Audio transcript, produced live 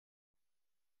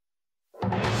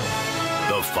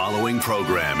The following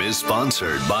program is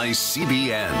sponsored by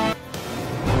CBN.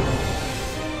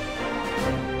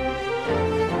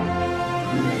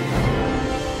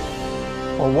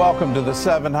 Well, welcome to the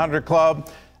 700 Club.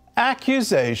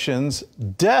 Accusations,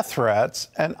 death threats,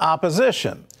 and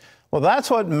opposition. Well, that's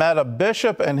what met a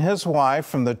bishop and his wife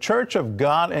from the Church of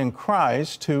God in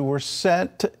Christ who were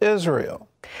sent to Israel.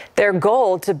 Their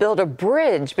goal to build a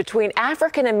bridge between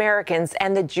African Americans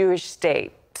and the Jewish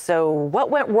state. So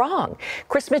what went wrong?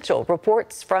 Chris Mitchell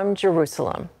reports from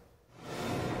Jerusalem.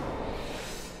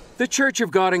 The Church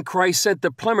of God in Christ sent the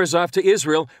Plumbers off to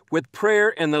Israel with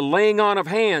prayer and the laying on of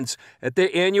hands at their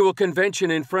annual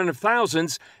convention in front of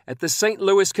thousands at the St.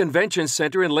 Louis Convention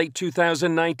Center in late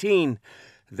 2019.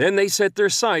 Then they set their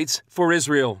sights for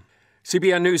Israel.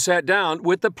 CBN News sat down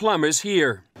with the Plumbers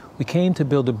here. We came to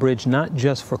build a bridge not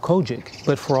just for Kojic,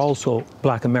 but for also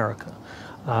Black America.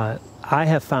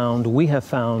 We have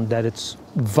found that it's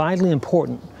vitally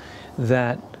important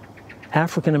that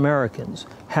African Americans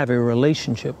have a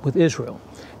relationship with Israel.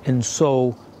 And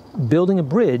so building a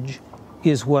bridge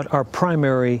is what our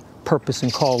primary purpose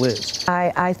and call is.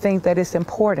 I think that it's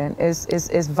important,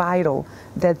 it's vital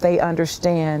that they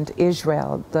understand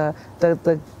Israel, the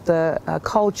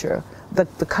culture,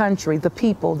 the country, the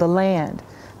people, the land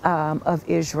of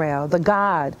Israel, the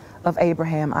God of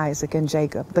Abraham, Isaac, and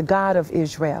Jacob, the God of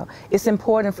Israel. It's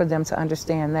important for them to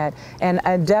understand that. And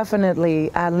I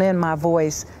lend my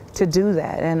voice to do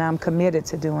that, and I'm committed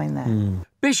to doing that.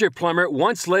 Bishop Plummer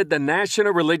once led the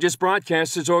National Religious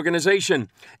Broadcasters Organization,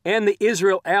 and the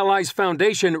Israel Allies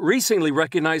Foundation recently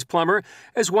recognized Plummer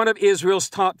as one of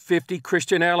Israel's top 50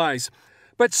 Christian allies.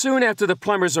 But soon after the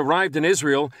Plumbers arrived in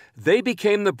Israel, they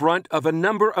became the brunt of a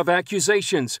number of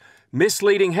accusations,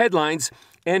 misleading headlines,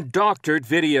 and doctored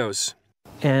videos.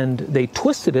 And they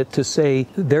twisted it to say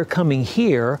they're coming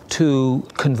here to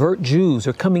convert Jews,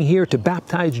 they're coming here to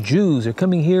baptize Jews, they're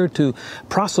coming here to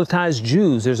proselytize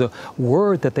Jews. There's a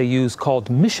word that they use called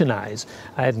missionize.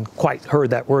 I hadn't quite heard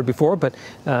that word before, but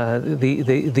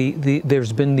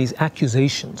there's been these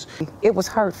accusations. It was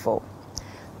hurtful.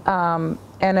 And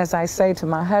as I say to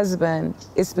my husband,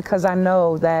 it's because I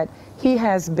know that he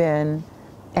has been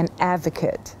an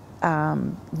advocate,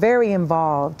 very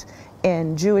involved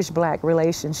in Jewish-Black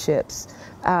relationships,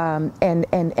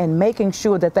 and making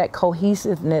sure that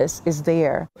cohesiveness is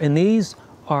there. And these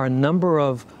are a number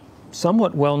of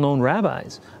somewhat well-known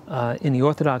rabbis in the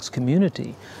Orthodox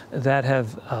community that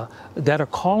are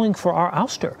calling for our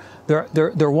ouster.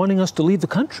 They're wanting us to leave the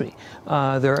country.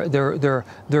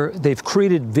 They've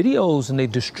created videos and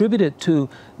they've distributed to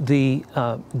the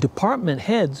department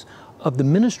heads of the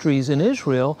ministries in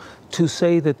Israel to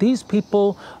say that these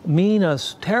people mean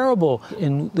us terrible.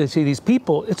 And they say these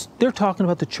people, they're talking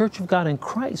about the Church of God in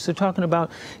Christ. They're talking about,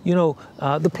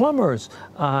 the Plumbers,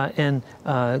 and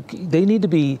they need to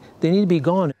be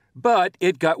gone. But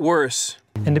it got worse.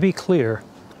 And to be clear,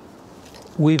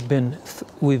 we've been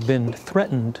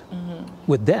threatened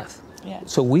with death.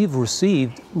 Yes. So we've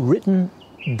received written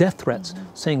death threats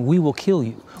saying we will kill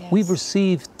you. Yes. We've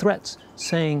received threats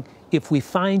saying if we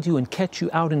find you and catch you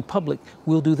out in public,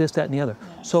 we'll do this, that, and the other.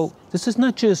 Yes. So this is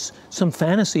not just some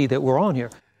fantasy that we're on here.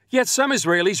 Yet some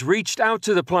Israelis reached out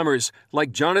to the Plumbers,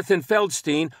 like Jonathan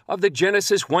Feldstein of the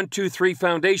Genesis 123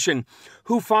 Foundation,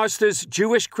 who fosters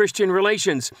Jewish-Christian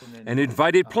relations, and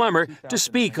invited Plummer to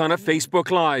speak on a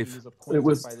Facebook Live. It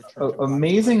was an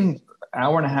amazing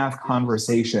hour-and-a-half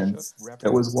conversation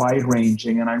that was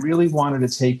wide-ranging, and I really wanted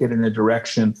to take it in a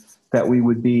direction that we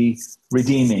would be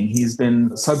redeeming. He's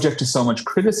been subject to so much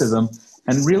criticism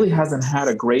and really hasn't had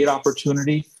a great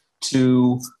opportunity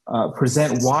to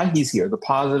present why he's here, the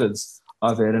positives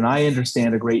of it. And I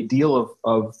understand a great deal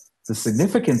of the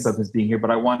significance of his being here,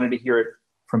 but I wanted to hear it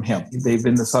from him. They've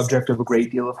been the subject of a great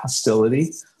deal of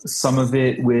hostility, some of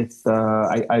it with,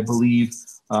 I believe,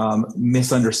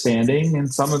 misunderstanding,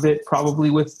 and some of it probably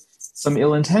with some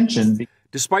ill intention.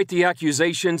 Despite the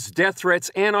accusations, death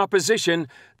threats, and opposition,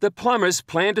 the Plumbers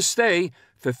plan to stay,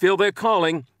 fulfill their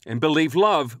calling, and believe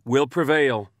love will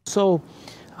prevail. So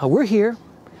we're here.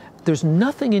 There's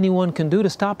nothing anyone can do to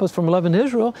stop us from loving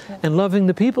Israel and loving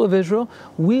the people of Israel.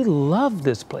 We love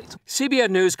this place. CBN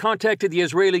News contacted the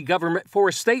Israeli government for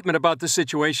a statement about the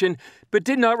situation, but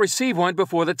did not receive one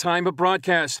before the time of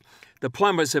broadcast. The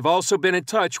Plumbers have also been in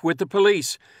touch with the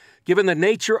police. Given the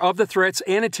nature of the threats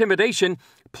and intimidation,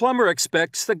 Plummer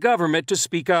expects the government to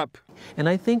speak up. And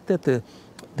I think that the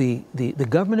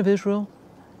government of Israel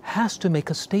has to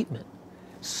make a statement.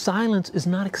 Silence is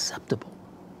not acceptable.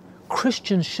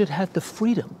 Christians should have the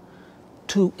freedom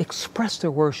to express their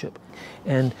worship.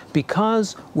 And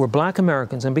because we're Black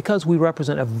Americans and because we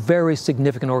represent a very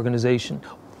significant organization,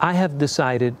 I have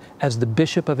decided, as the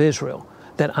Bishop of Israel,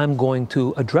 that I'm going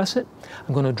to address it.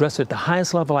 I'm going to address it at the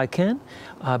highest level I can,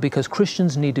 because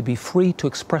Christians need to be free to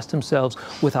express themselves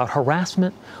without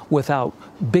harassment, without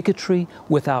bigotry,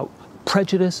 without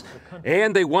prejudice.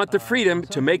 And they want the freedom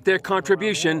to make their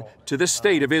contribution to the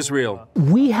state of Israel.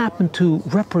 We happen to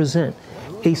represent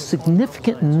a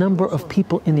significant number of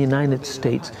people in the United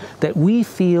States that we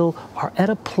feel are at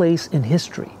a place in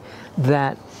history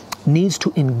that needs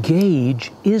to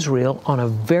engage Israel on a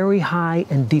very high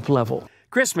and deep level.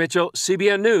 Chris Mitchell,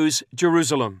 CBN News,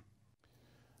 Jerusalem.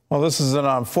 Well, this is an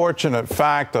unfortunate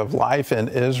fact of life in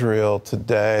Israel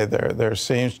today. There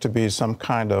seems to be some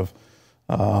kind of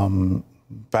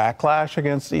backlash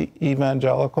against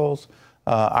evangelicals.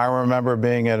 I remember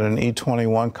being at an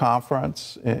E21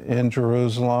 conference in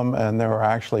Jerusalem, and there were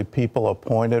actually people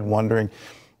appointed wondering,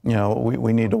 you know,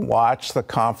 we need to watch the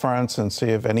conference and see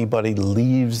if anybody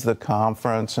leaves the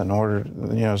conference in order,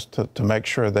 you know, to make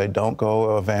sure they don't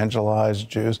go evangelize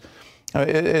Jews.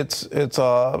 It's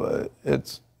a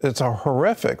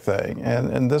horrific thing,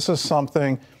 and this is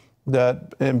something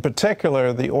that, in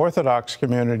particular, the Orthodox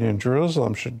community in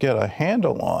Jerusalem should get a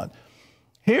handle on.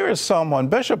 Here is someone,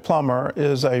 Bishop Plummer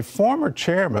is a former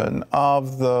chairman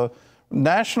of the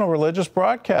National Religious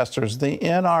Broadcasters, the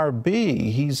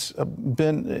NRB. He's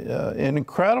been an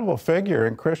incredible figure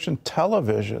in Christian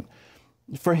television.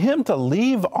 For him to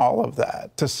leave all of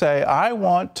that, to say, I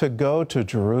want to go to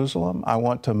Jerusalem, I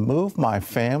want to move my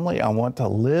family, I want to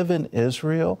live in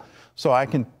Israel so I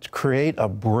can create a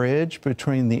bridge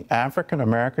between the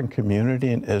African-American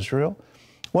community and Israel.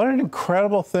 What an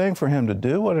incredible thing for him to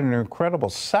do. What an incredible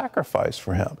sacrifice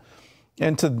for him.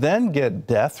 And to then get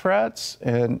death threats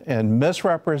and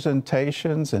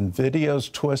misrepresentations and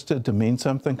videos twisted to mean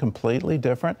something completely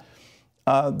different,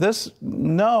 this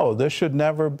should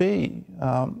never be.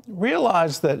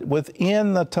 Realize that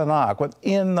within the Tanakh,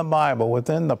 within the Bible,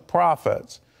 within the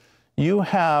prophets, you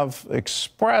have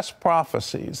express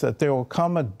prophecies that there will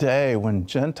come a day when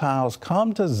Gentiles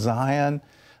come to Zion.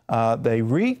 They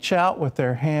reach out with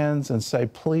their hands and say,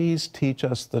 please teach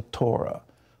us the Torah.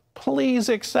 Please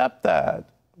accept that.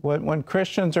 When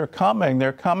Christians are coming,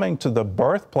 they're coming to the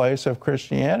birthplace of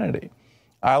Christianity.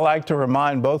 I like to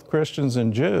remind both Christians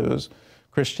and Jews,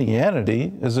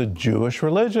 Christianity is a Jewish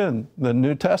religion. The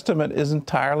New Testament is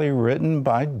entirely written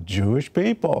by Jewish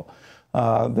people.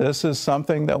 This is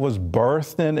something that was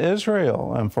birthed in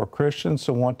Israel, and for Christians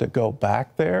to want to go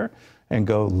back there and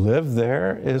go live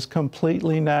there is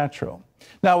completely natural.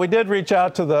 Now, we did reach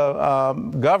out to the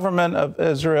government of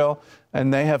Israel,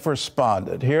 and they have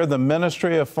responded. Here, the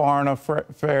Ministry of Foreign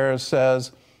Affairs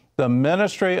says, the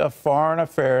Ministry of Foreign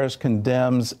Affairs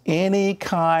condemns any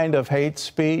kind of hate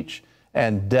speech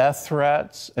and death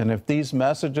threats, and if these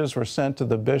messages were sent to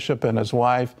the bishop and his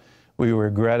wife, we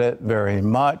regret it very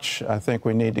much. I think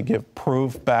we need to give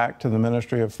proof back to the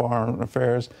Ministry of Foreign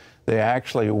Affairs. They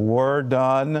actually were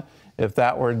done. If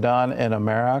that were done in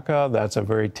America, that's a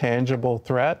very tangible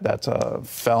threat. That's a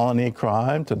felony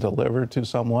crime to deliver to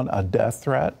someone a death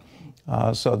threat.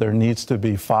 So there needs to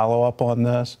be follow-up on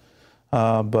this.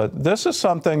 But this is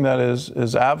something that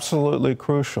is absolutely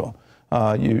crucial.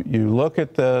 You look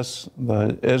at this,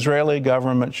 the Israeli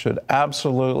government should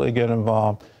absolutely get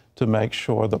involved to make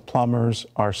sure the Plumbers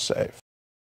are safe.